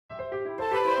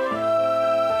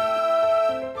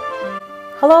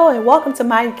Hello and welcome to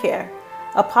Mind Care,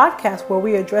 a podcast where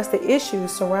we address the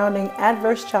issues surrounding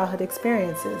adverse childhood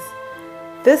experiences.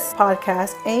 This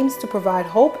podcast aims to provide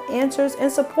hope, answers,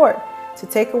 and support to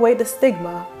take away the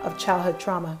stigma of childhood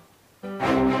trauma.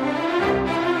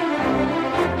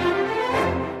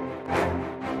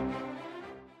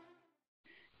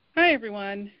 Hi,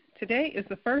 everyone. Today is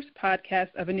the first podcast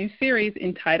of a new series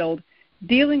entitled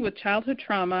Dealing with Childhood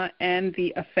Trauma and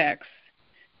the Effects.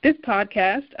 This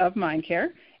podcast of Mind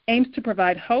Care aims to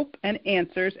provide hope and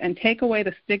answers and take away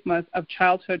the stigmas of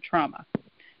childhood trauma.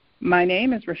 My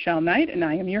name is Rochelle Knight, and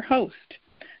I am your host.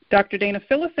 Dr. Dana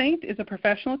Philisaint is a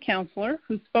professional counselor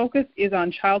whose focus is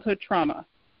on childhood trauma.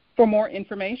 For more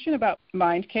information about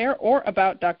Mind Care or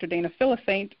about Dr. Dana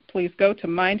Philisaint, please go to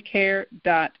mindcare.us.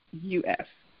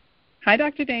 Hi,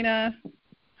 Dr. Dana.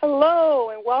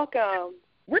 Hello, and welcome.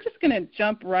 We're just going to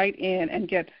jump right in and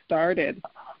get started.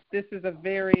 This is a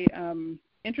very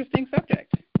interesting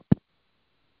subject.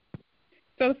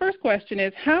 So the first question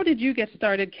is, how did you get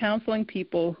started counseling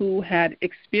people who had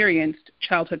experienced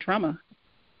childhood trauma?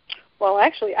 Well,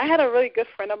 actually, I had a really good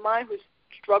friend of mine who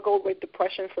struggled with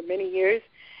depression for many years,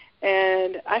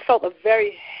 and I felt a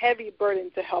very heavy burden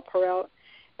to help her out.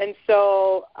 And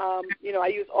so, I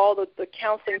used all the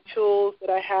counseling tools that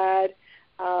I had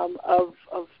on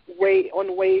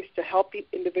ways to help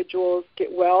individuals get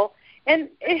well. And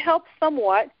it helped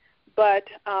somewhat, but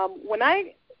when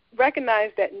I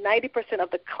recognized that 90% of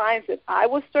the clients that I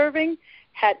was serving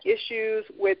had issues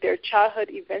with their childhood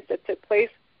events that took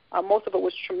place, most of it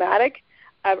was traumatic,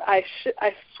 I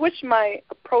switched my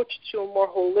approach to a more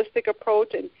holistic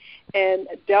approach and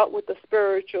dealt with the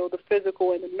spiritual, the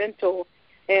physical, and the mental.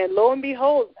 And lo and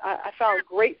behold, I found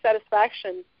great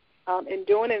satisfaction in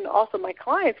doing it, and also my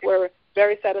clients were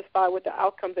very satisfied with the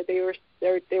outcomes that they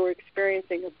were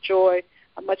experiencing of joy,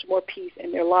 much more peace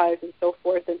in their lives, and so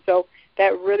forth. And so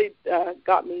that really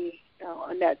got me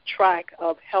on that track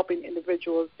of helping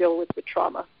individuals deal with the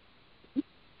trauma.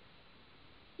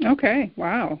 Okay,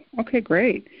 wow. Okay,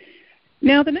 great.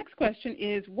 Now the next question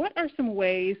is, what are some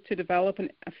ways to develop an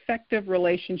effective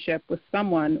relationship with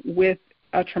someone with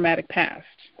a traumatic past?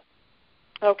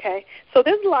 Okay, so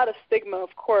there's a lot of stigma,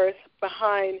 of course,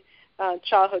 behind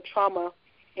childhood trauma,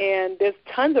 and there's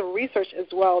tons of research as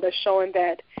well that's showing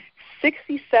that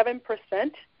 67%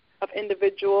 of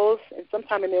individuals, and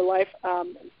sometime in their life,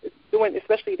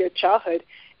 especially their childhood,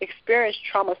 experience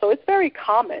trauma. So it's very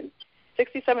common.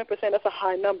 67%, that's a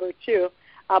high number too.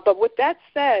 But with that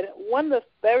said, one of the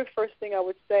very first thing I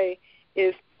would say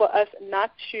is for us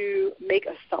not to make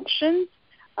assumptions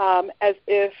as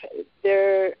if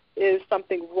there is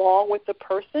something wrong with the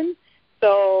person.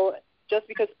 So just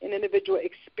because an individual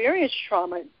experienced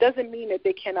trauma doesn't mean that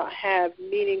they cannot have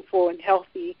meaningful and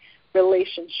healthy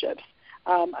relationships.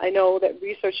 I know that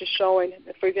research is showing,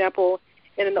 for example,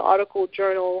 in an article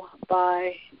journal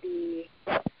by the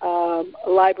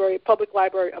Public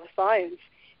Library of Science,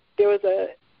 there was a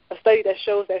study that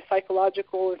shows that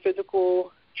psychological and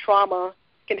physical trauma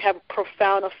can have a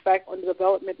profound effect on the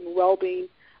development and well-being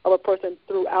of a person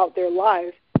throughout their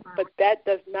lives. But that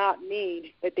does not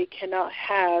mean that they cannot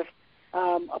have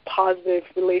a positive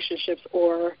relationships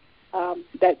or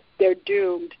that they're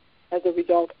doomed as a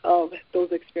result of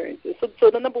those experiences.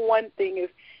 So the number one thing is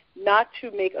not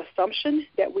to make assumptions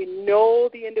that we know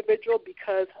the individual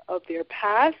because of their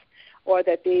past or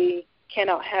that they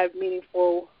cannot have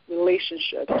meaningful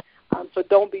relationships. So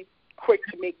don't be quick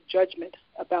to make judgment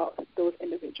about those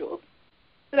individuals.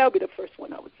 So that would be the first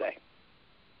one I would say.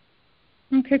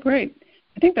 Okay, great.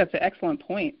 I think that's an excellent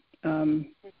point,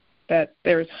 that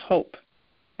there's hope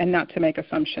and not to make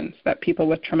assumptions, that people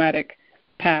with traumatic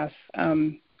pasts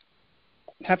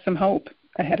have some hope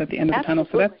ahead at the end of the tunnel.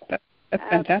 So that's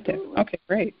fantastic. Okay,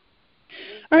 great.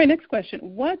 All right, next question.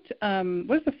 What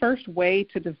is the first way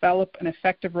to develop an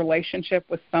effective relationship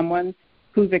with someone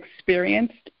who's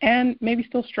experienced and maybe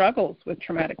still struggles with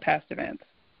traumatic past events?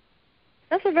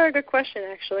 That's a very good question,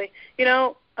 actually.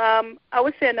 I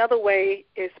would say another way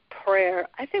is prayer.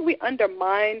 I think we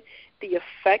undermine the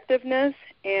effectiveness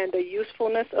and the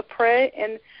usefulness of prayer,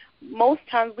 and most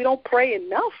times we don't pray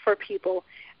enough for people.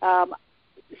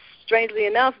 Strangely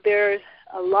enough, there's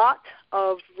a lot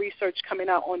of research coming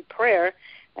out on prayer,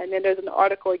 and then there's an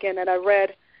article, again, that I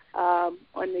read on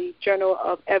the Journal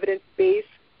of Evidence-Based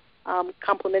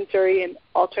Complementary and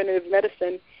Alternative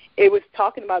Medicine. It was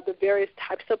talking about the various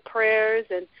types of prayers,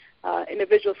 and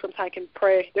individuals sometimes can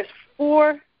pray. There's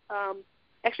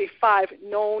five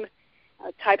known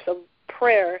types of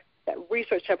prayer that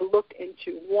research have looked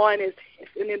into. One is if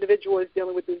an individual is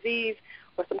dealing with disease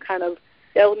or some kind of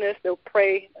illness, they'll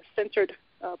pray a centered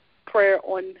prayer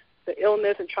on the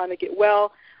illness and trying to get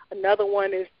well. Another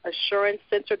one is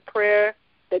assurance-centered prayer,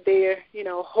 that they're,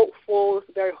 hopeful. It's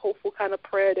a very hopeful kind of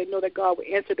prayer. They know that God will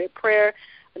answer their prayer.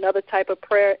 Another type of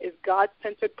prayer is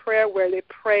God-centered prayer, where they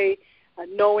pray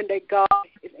knowing that God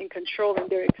is in control and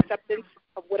their acceptance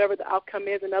of whatever the outcome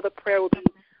is. Another prayer would be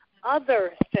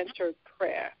other-centered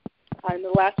prayer. And the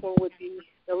last one would be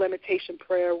the limitation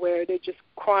prayer, where they're just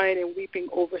crying and weeping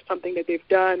over something that they've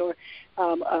done or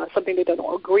something they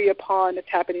don't agree upon that's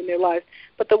happening in their lives.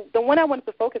 But the one I wanted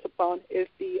to focus upon is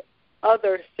the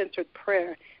other-centered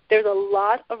prayer. There's a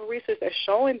lot of research that's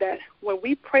showing that when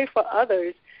we pray for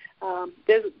others,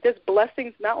 there's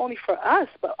blessings not only for us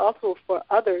but also for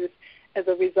others as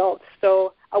a result.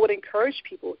 So I would encourage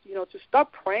people, to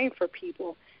start praying for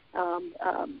people.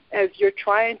 As you're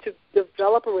trying to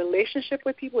develop a relationship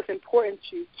with people, it's important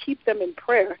to keep them in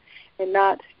prayer and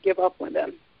not give up on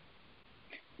them.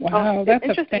 Wow, that's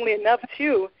interestingly enough,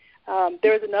 too,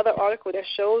 there's another article that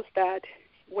shows that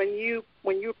when you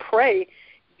pray,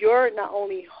 you're not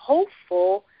only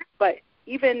hopeful, but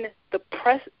even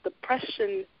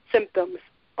depression symptoms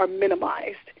are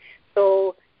minimized.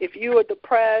 So if you are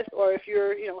depressed or if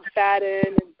you're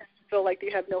saddened and feel like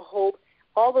you have no hope,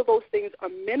 all of those things are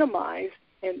minimized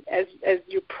and as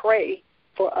you pray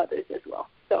for others as well.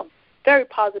 So very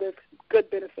positive, good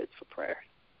benefits for prayer.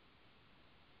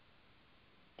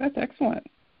 That's excellent.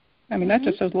 I mean, that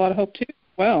just shows a lot of hope, too.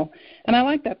 Well, and I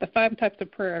like that. The 5 types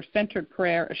of prayer: centered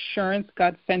prayer, assurance,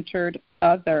 God-centered,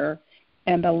 other,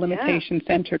 and the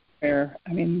limitation-centered prayer.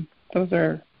 I mean,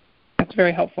 that's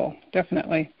very helpful,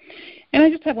 definitely. And I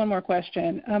just have one more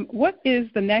question. What is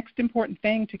the next important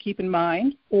thing to keep in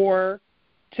mind or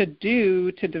to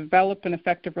do to develop an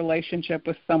effective relationship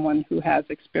with someone who has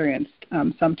experienced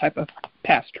some type of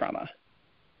past trauma?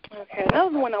 Okay,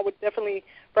 another one I would definitely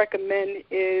recommend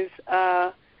is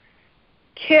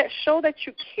show that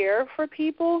you care for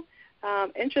people.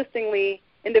 Interestingly,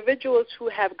 individuals who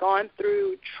have gone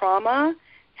through trauma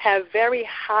have very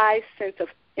high sense of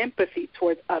empathy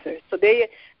towards others. So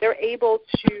they're able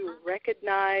to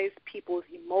recognize people's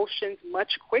emotions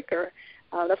much quicker.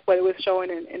 That's what it was showing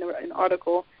in an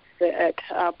article that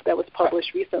was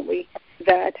published recently,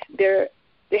 that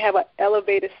they have an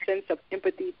elevated sense of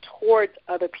empathy towards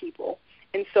other people.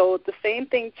 And so the same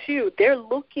thing, too, they're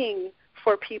looking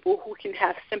for people who can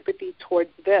have sympathy towards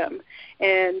them.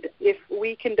 And if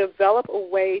we can develop a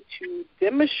way to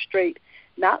demonstrate,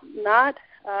 not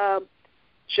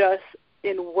just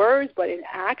in words but in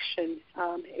action,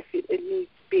 if it needs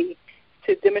to be,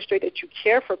 to demonstrate that you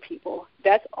care for people,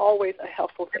 that's always a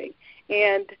helpful thing.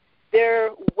 And there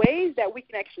are ways that we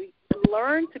can actually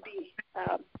learn to be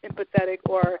empathetic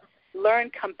or learn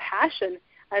compassion.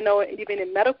 I know even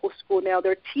in medical school now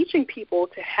they're teaching people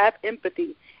to have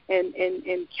empathy, and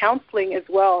in counseling as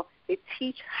well. They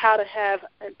teach how to have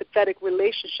an empathetic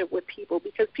relationship with people,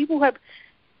 because people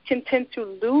can tend to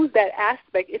lose that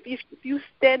aspect. If you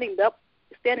standing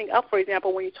up, for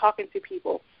example, when you're talking to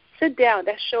people, sit down.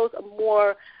 That shows a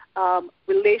more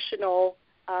relational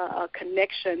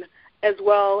connection, as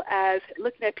well as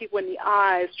looking at people in the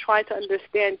eyes, trying to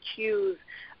understand cues,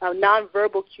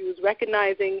 nonverbal cues,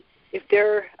 recognizing if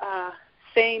they're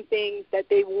saying things that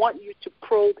they want you to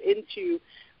probe into.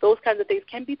 Those kinds of things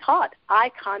can be taught. Eye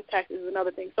contact is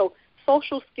another thing. So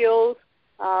social skills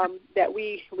that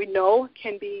we know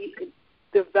can be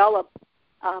developed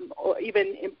or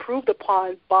even improved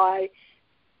upon by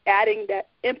adding that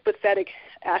empathetic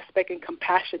aspect and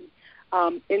compassion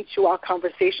into our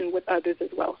conversation with others as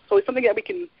well. So it's something that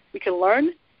we can learn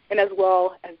and as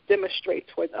well as demonstrate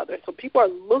towards others. So people are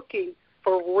looking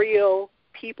for real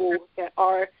people that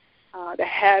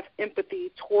have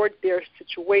empathy towards their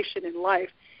situation in life.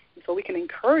 And so we can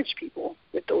encourage people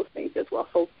with those things as well.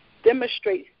 So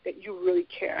demonstrate that you really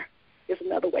care is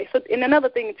another way. So, and another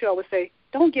thing, too, I would say,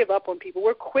 don't give up on people.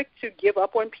 We're quick to give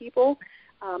up on people.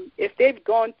 If they've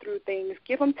gone through things,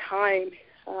 give them time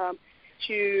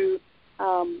to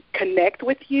connect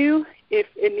with you. If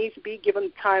it needs to be, give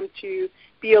them time to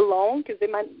be alone, because they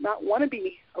might not want to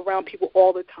be around people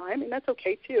all the time, and that's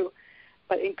okay, too.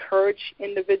 But encourage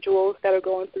individuals that are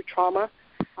going through trauma.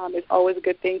 It's always a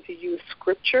good thing to use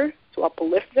scripture to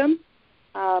uplift them.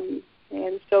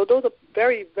 And so those are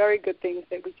very, very good things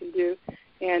that we can do.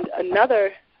 And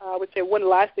another, I would say, one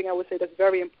last thing I would say that's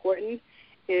very important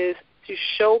is to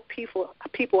show people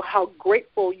how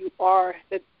grateful you are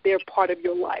that they're part of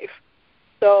your life.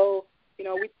 So,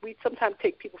 we sometimes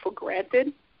take people for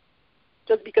granted.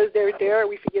 Just because they're there,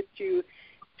 we forget to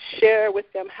share with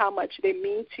them how much they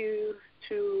mean to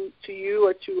you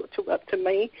or to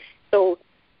me. So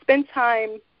spend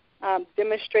time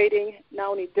not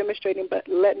only demonstrating, but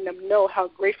letting them know how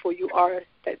grateful you are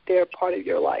that they're part of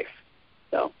your life.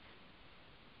 So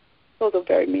those are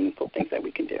very meaningful things that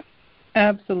we can do.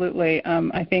 Absolutely.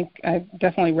 I think I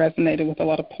definitely resonated with a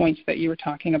lot of points that you were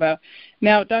talking about.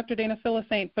 Now, Dr. Dana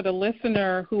Philisaint, for the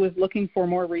listener who is looking for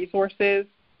more resources,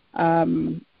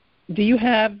 do you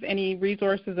have any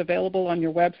resources available on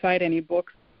your website, any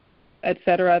books, et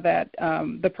cetera, that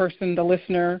the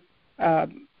listener,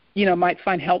 might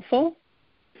find helpful?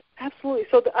 Absolutely.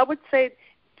 So I would say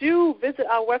do visit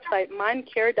our website,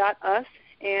 mindcare.us,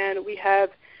 and we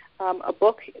have a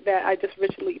book that I just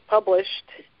recently published,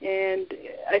 and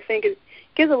I think it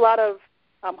gives a lot of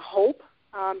hope.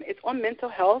 It's on mental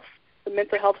health. The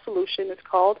Mental Health Solution is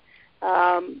called.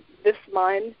 This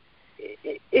Mind,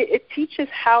 it teaches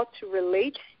how to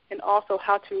relate and also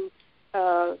how to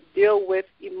deal with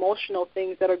emotional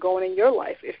things that are going in your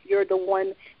life. If you're the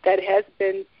one that has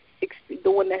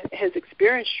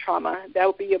experienced trauma, that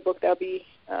would be a book that would be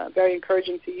very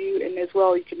encouraging to you, and as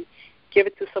well you can give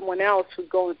it to someone else who's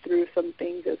going through some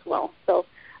things as well. So,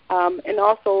 and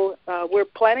also we're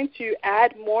planning to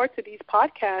add more to these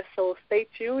podcasts, so stay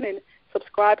tuned and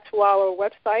subscribe to our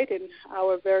website and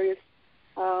our various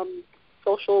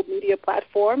social media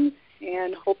platforms,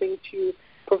 and hoping to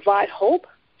provide hope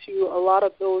to a lot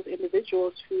of those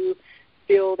individuals who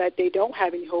feel that they don't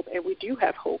have any hope, and we do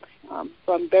have hope.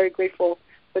 So I'm very grateful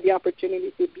for the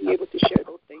opportunity to be able to share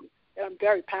those things that I'm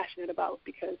very passionate about,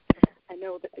 because I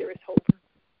know that there is hope.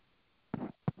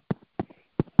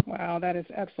 Wow, that is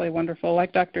absolutely wonderful.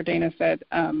 Like Dr. Dana said,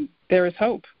 there is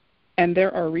hope, and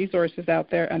there are resources out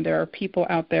there, and there are people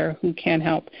out there who can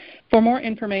help. For more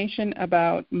information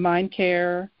about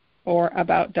MindCare or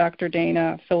about Dr.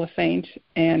 Dana Philisaint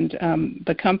and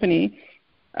the company,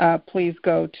 please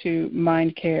go to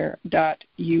mindcare.us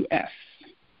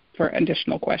for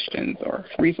additional questions or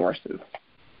resources.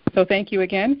 So thank you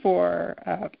again for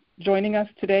joining us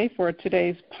today for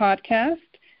today's podcast,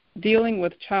 Dealing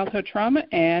with Childhood Trauma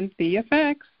and the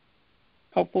Effects.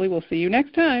 Hopefully we'll see you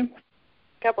next time.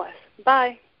 God bless.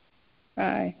 Bye.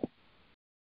 Bye.